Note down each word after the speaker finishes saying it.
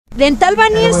Dental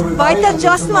veneers, Hello bite everybody,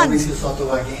 adjustment. This is Soto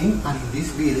again, and in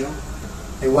this video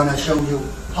I want to show you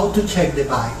how to check the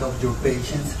bite of your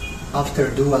patients after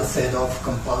do a set of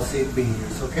composite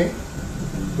veneers, okay?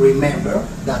 Remember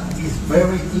that it's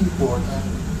very important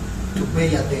to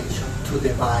pay attention to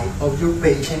the bite of your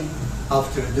patient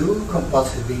after do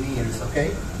composite veneers,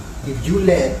 okay? If you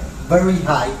let very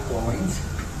high points,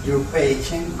 your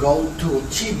patient go to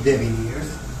chip the veneers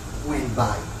when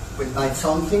bite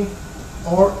something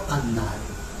or at night.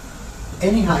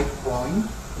 Any high point,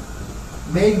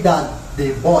 make that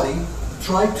the body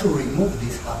try to remove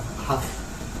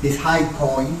this high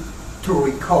point to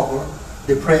recover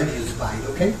the previous bite,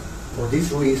 okay? For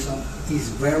this reason, it's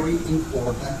very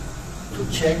important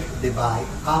to check the bite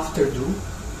after do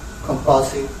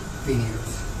composite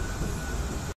veneers.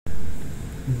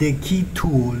 The key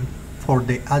tool for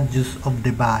the adjust of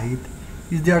the bite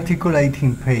is the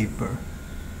articulating paper.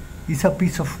 It's a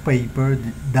piece of paper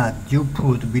that you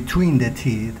put between the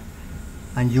teeth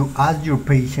and you ask your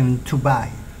patient to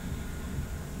bite.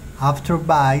 After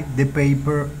bite, the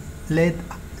paper let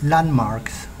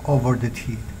landmarks over the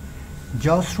teeth.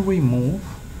 Just remove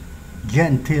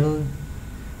gently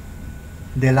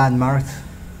the landmarks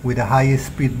with a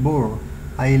high-speed burr.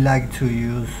 I like to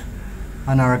use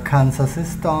an Arkansas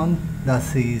stone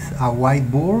that is a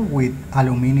white burr with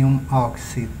aluminum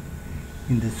oxide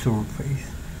in the surface.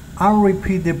 And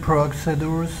repeat the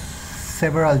procedures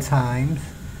several times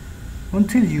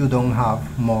until you don't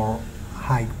have more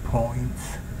high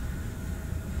points.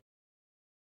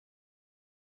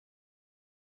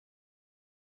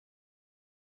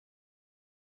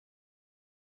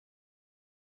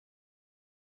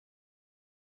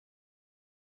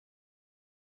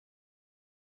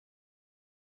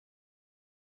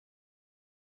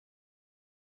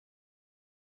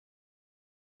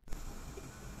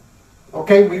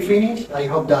 Okay, we finished. I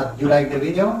hope that you like the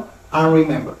video. And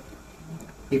remember,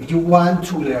 if you want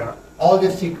to learn all the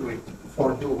secrets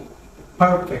for do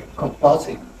perfect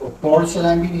composite or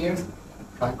porcelain veneers,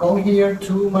 can come here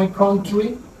to my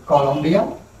country, Colombia,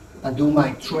 and do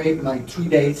my 3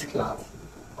 days class.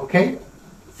 Okay?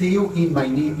 See you in my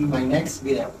next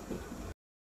video.